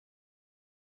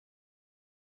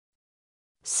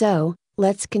So,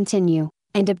 let's continue,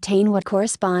 and obtain what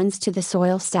corresponds to the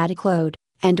soil static load,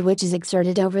 and which is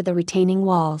exerted over the retaining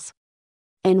walls.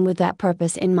 And with that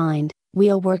purpose in mind,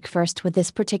 we'll work first with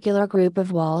this particular group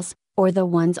of walls, or the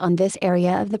ones on this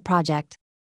area of the project.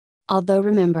 Although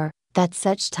remember, that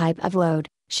such type of load,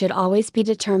 should always be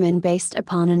determined based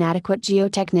upon an adequate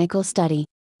geotechnical study.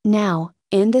 Now,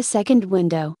 in the second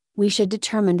window, we should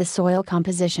determine the soil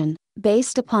composition,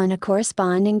 based upon a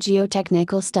corresponding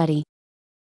geotechnical study.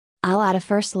 I'll add a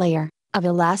first layer, of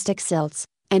elastic silts,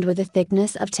 and with a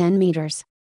thickness of 10 meters.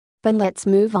 But let's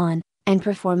move on, and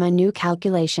perform a new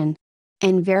calculation.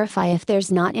 And verify if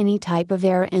there's not any type of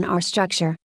error in our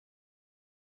structure.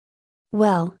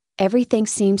 Well, everything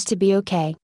seems to be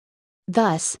okay.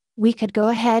 Thus, we could go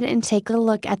ahead and take a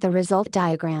look at the result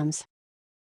diagrams.